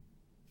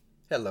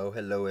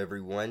Hello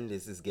everyone.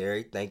 This is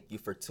Gary. Thank you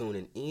for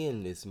tuning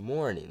in this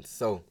morning.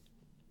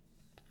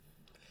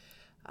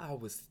 I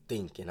was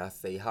thinking,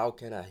 how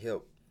can I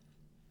help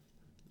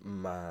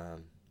my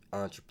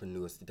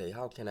entrepreneurs today?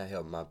 How can I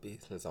help my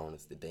business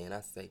owners today? And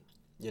I say,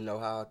 you know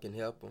how I can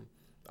help them?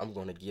 I'm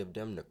going to give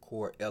them the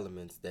core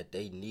elements that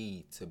they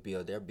need to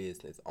build their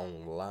business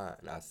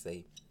online. I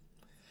say,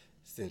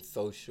 since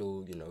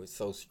social, is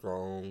so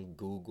strong,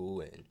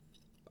 Google and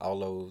all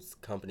those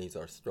companies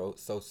are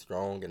so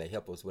strong and they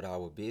help us with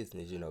our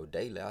business,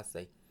 daily. I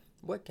say,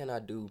 what can I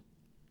do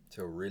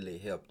to really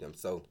help them?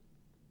 So,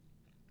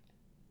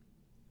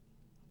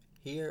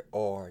 here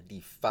are the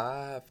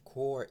five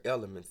core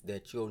elements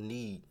that you'll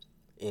need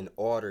in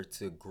order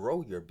to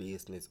grow your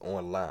business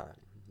online.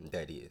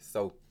 That is.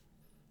 So,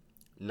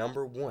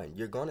 number one,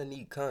 you're going to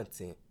need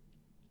content.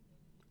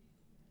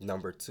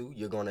 Number two,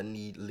 you're going to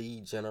need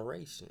lead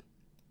generation.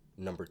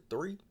 Number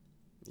three,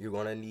 you're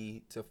going to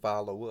need to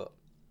follow up.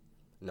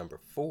 Number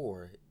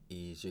four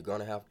is you're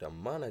going to have to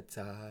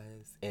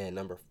monetize. And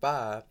number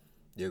five,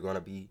 you're going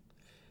to be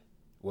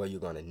you're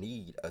going to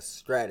need a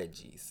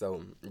strategy.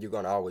 So you're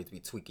going to always be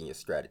tweaking your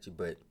strategy,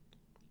 but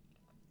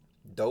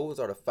those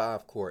are the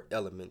five core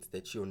elements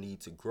that you'll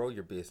need to grow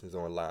your business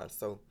online.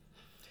 So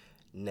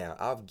now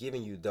I've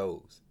given you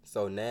those.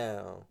 So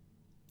now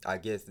I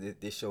guess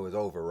this show is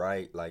over,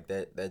 right? Like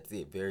that's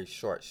it. Very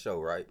short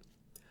show, right?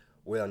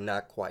 Well,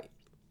 not quite.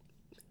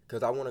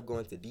 Because I want to go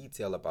into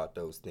detail about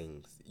those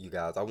things, you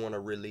guys. I want to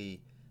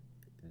really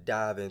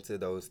dive into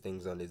those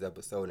things on this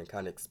episode and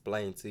kind of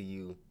explain to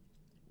you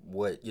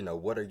what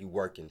are you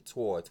working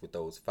towards with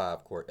those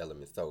five core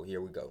elements. So here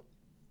we go.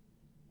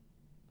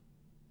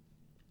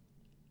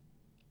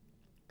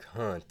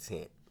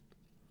 Content.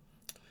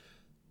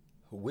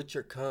 With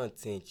your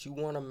content, you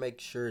want to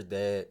make sure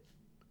that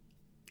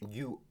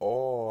you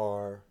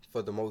are,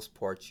 for the most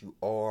part, you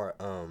are,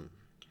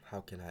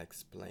 how can I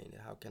explain it?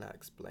 How can I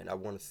explain? I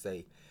want to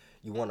say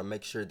you want to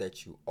make sure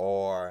that you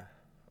are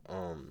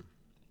um,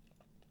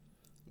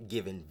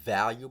 giving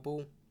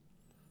valuable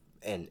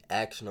and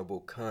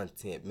actionable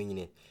content,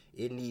 meaning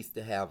it needs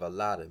to have a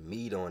lot of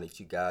meat on it,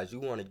 you guys. You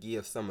want to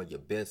give some of your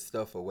best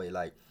stuff away.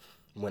 Like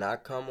when I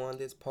come on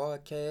this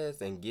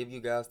podcast and give you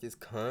guys this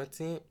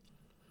content,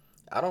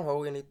 I don't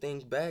hold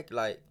anything back.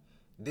 Like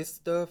this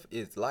stuff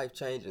is life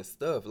changing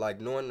stuff. Like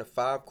knowing the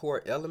five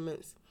core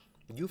elements,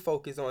 you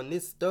focus on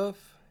this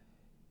stuff,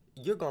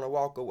 you're gonna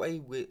walk away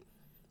with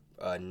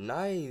a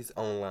nice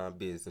online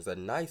business, a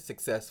nice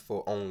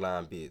successful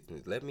online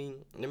business. Let me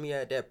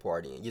add that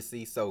part in. You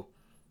see, so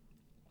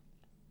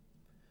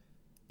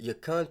your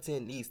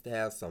content needs to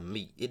have some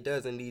meat. It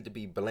doesn't need to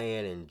be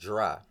bland and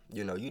dry.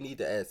 You need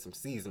to add some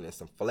seasoning,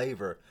 some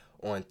flavor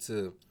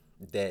onto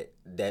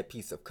that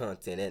piece of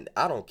content. And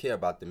I don't care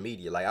about the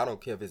media. Like I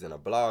don't care if it's in a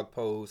blog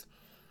post.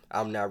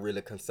 I'm not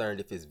really concerned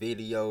if it's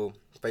video,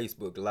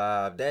 Facebook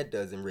Live. That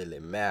doesn't really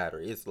matter.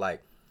 It's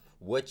like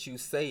what you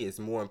say is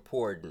more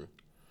important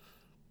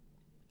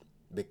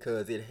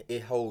because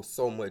it holds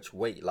so much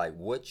weight. Like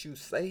what you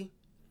say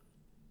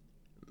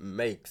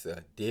makes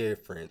a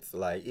difference.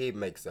 Like it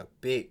makes a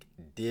big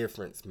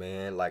difference,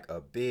 man. Like a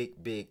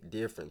big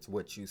difference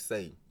what you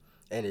say.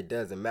 And it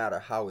doesn't matter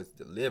how it's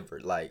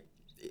delivered.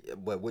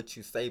 But what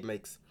you say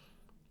makes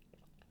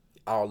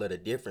all of the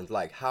difference.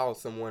 Like how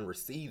someone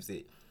receives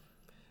it.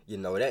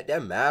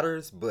 That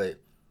matters, but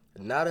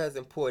not as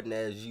important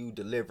as you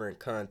delivering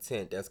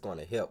content that's going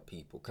to help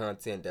people,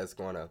 content that's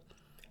going to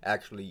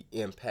actually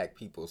impact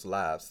people's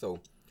lives. So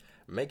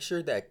make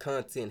sure that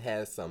content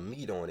has some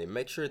meat on it.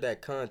 Make sure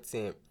that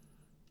content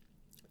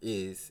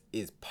is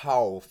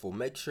powerful.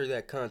 Make sure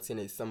that content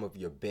is some of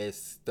your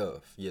best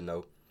stuff.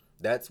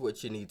 That's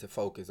what you need to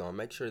focus on.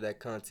 Make sure that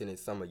content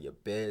is some of your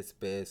best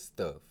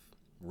stuff.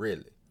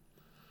 Really.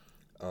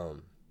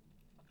 Um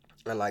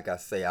and like I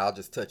say, I'll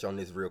just touch on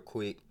this real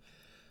quick.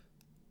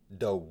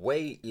 The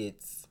way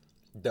it's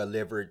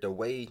delivered, the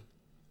way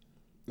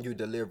you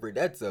deliver it,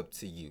 that's up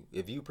to you.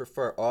 If you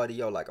prefer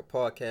audio like a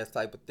podcast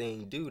type of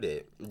thing, do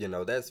that.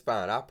 That's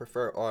fine. I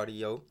prefer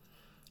audio.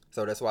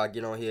 So that's why I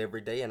get on here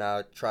every day and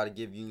I try to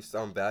give you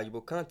some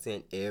valuable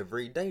content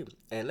every day.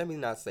 And let me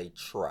not say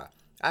try.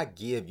 I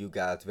give you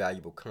guys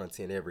valuable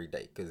content every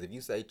day. Because if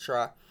you say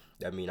try,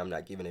 that means I'm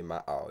not giving it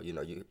my all.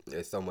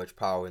 There's so much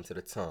power into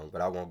the tongue,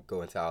 but I won't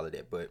go into all of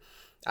that. But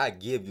I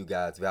give you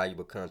guys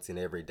valuable content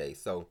every day.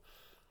 So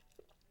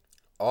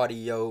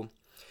audio,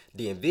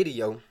 then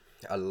video,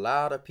 a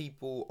lot of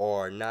people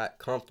are not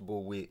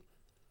comfortable with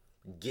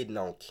getting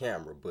on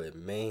camera. But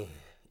man,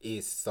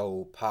 it's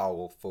so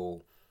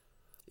powerful.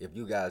 If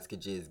you guys could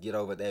just get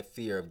over that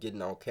fear of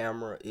getting on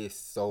camera, it's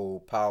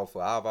so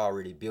powerful. I've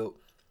already built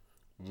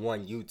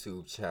one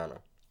YouTube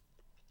channel.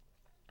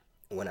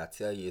 When I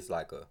tell you it's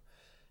like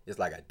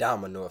a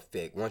domino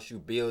effect. Once you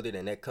build it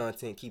and that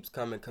content keeps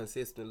coming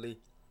consistently,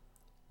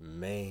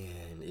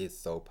 man, it's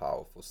so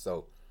powerful.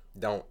 So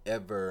don't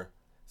ever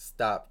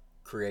stop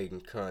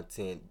creating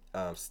content.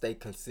 Stay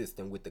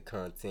consistent with the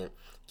content.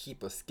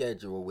 Keep a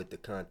schedule with the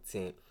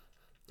content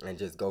and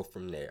just go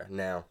from there.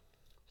 Now,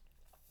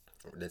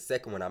 the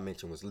second one I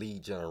mentioned was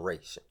lead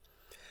generation.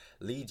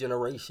 Lead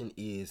generation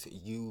is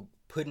you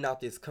putting out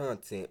this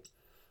content,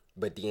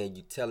 but then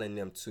you telling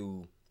them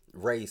to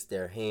raise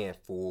their hand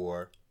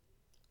for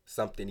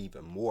something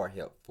even more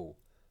helpful,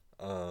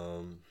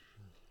 um,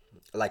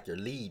 like your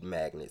lead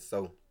magnet.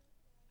 So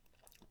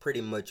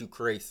pretty much you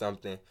create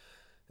something,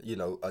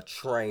 a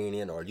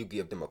training, or you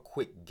give them a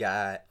quick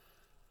guide,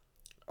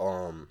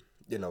 um,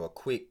 a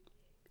quick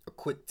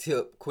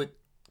tip, quick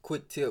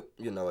tip,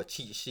 a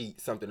cheat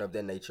sheet, something of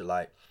that nature,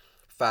 like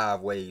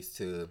 5 ways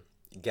to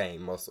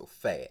gain muscle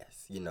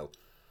fast.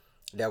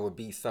 That would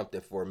be something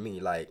for me,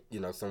 like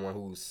someone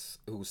who's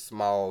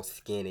small,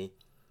 skinny,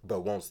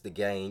 but wants to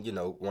gain,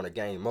 want to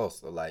gain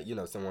muscle, like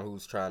someone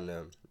who's trying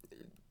to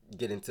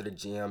get into the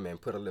gym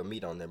and put a little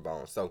meat on their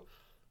bones. So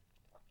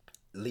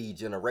lead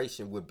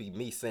generation would be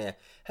me saying,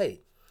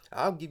 hey,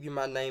 I'll give you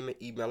my name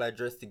and email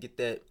address to get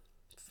that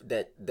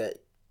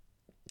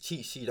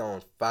cheat sheet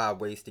on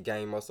 5 ways to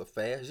gain muscle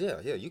fast. Yeah,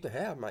 you can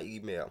have my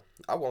email.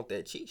 I want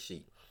that cheat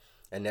sheet.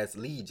 And that's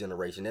lead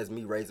generation. That's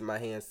me raising my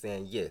hand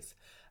saying, yes,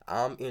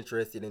 I'm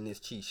interested in this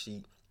cheat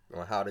sheet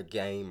on how to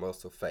gain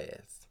muscle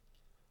fast.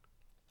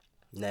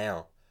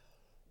 Now,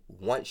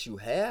 once you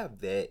have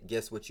that,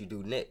 guess what you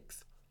do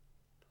next?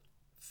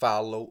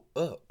 Follow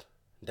up.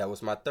 That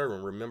was my third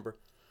one, remember?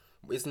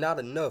 It's not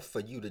enough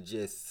for you to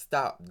just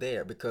stop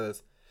there,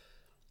 because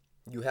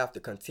you have to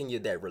continue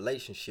that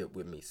relationship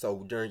with me.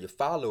 So during your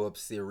follow up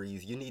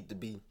series, you need to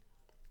be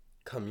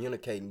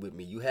communicating with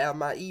me. You have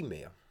my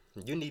email.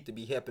 You need to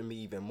be helping me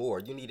even more.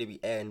 You need to be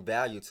adding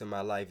value to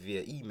my life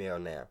via email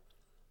now.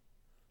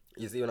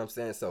 You see what I'm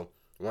saying? So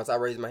once I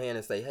raise my hand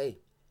and say, hey,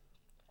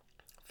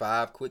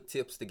 5 quick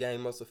tips to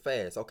gain muscle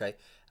fast. Okay,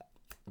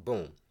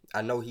 boom.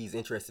 I know he's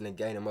interested in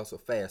gaining muscle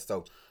fast.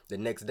 So the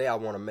next day I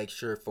want to make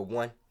sure, for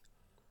one,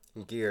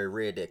 Gary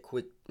read that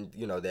quick,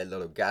 that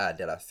little guide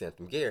that I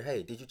sent him. Gary,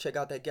 hey, did you check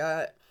out that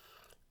guide?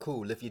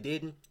 Cool. If you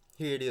didn't,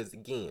 here it is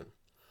again.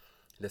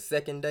 The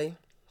second day,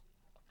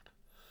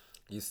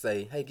 you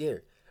say, hey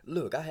Gary,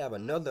 look, I have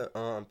another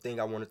thing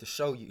I wanted to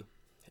show you.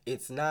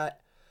 It's not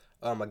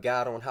a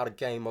guide on how to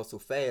gain muscle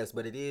fast,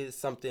 but it is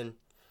something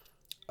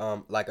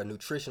like a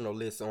nutritional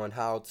list on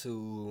how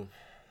to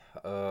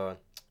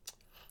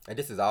and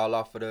this is all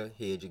off of the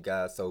head, you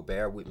guys, so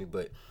bear with me.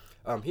 But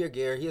here,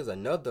 Gary, here's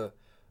another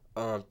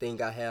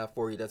thing I have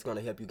for you that's going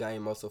to help you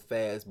gain muscle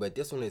fast, but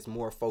this one is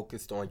more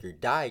focused on your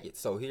diet.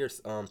 So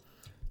here's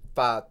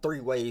 3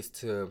 ways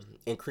to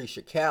increase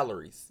your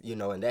calories,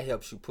 and that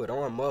helps you put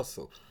on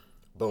muscle.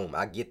 Boom,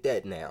 I get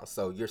that now.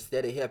 So you're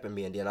steady helping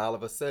me, and then all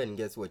of a sudden,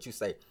 guess what? You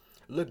say,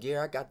 look, Gary,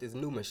 I got this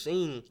new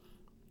machine,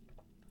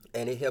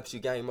 and it helps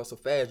you gain muscle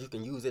fast. You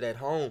can use it at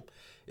home.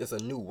 It's a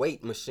new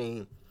weight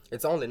machine.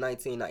 It's only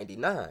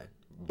 $19.99.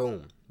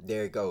 Boom,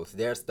 there it goes.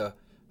 There's the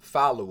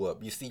follow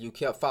up. You see, you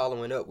kept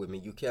following up with me.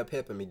 You kept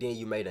helping me. Then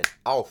you made an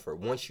offer.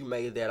 Once you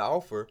made that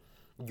offer,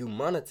 you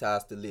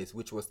monetized the list,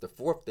 which was the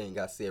fourth thing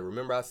I said.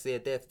 Remember, I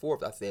said that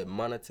fourth. I said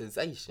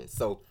monetization.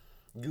 So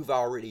you've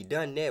already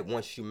done that.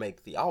 Once you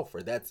make the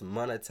offer, that's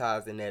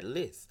monetizing that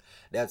list.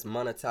 That's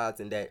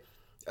monetizing that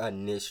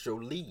initial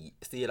lead.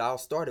 See, it all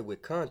started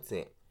with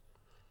content.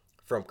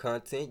 From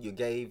content,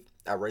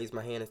 I raised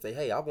my hand and say,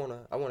 hey, I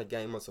wanna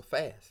gain muscle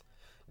fast.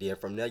 Then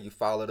from there, you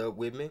followed up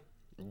with me.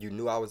 You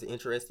knew I was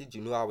interested.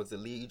 You knew I was a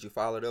lead. You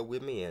followed up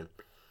with me, and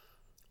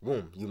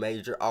boom, you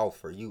made your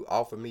offer. You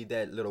offered me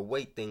that little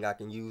weight thing I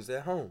can use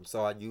at home.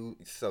 So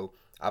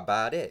I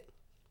buy that,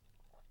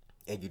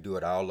 and you do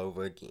it all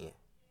over again,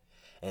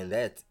 and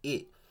that's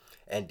it.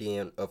 And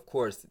then, of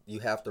course, you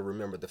have to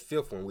remember the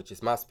fifth one, which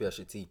is my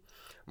specialty,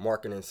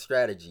 marketing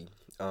strategy.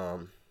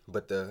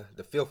 But the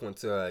fifth one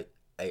to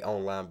a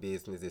online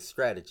business is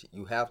strategy.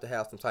 You have to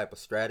have some type of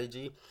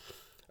strategy.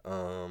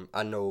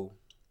 I know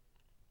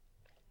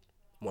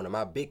one of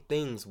my big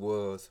things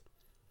was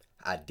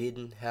I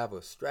didn't have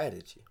a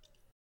strategy.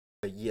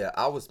 But yeah,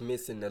 I was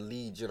missing the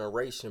lead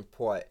generation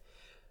part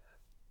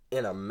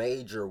in a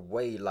major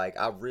way. Like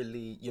I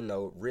really,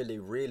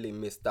 really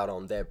missed out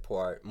on that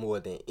part more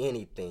than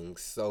anything.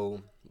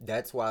 So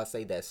that's why I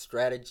say that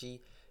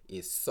strategy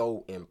is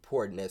so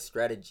important. That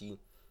strategy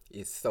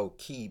is so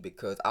key,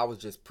 because I was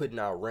just putting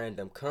out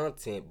random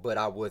content, but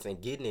I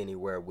wasn't getting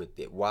anywhere with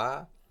it.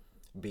 Why?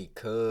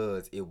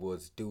 Because it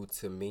was due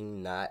to me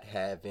not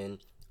having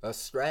a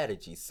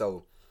strategy.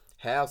 So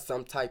have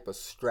some type of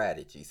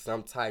strategy,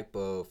 some type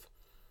of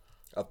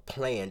a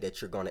plan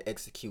that you're going to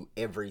execute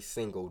every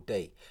single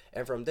day.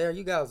 And from there,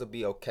 you guys will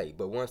be okay.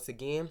 But once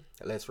again,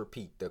 let's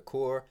repeat. The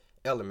core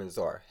elements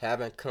are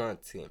having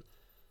content,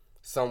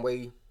 some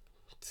way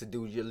to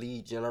do your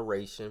lead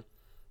generation.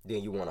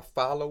 Then you want to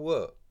follow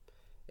up,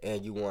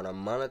 and you want to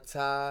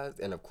monetize,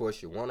 and of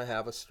course, you want to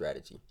have a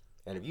strategy.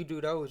 And if you do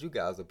those, you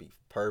guys will be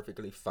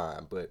perfectly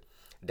fine. But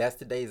that's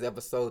today's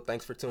episode.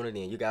 Thanks for tuning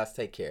in. You guys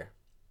take care.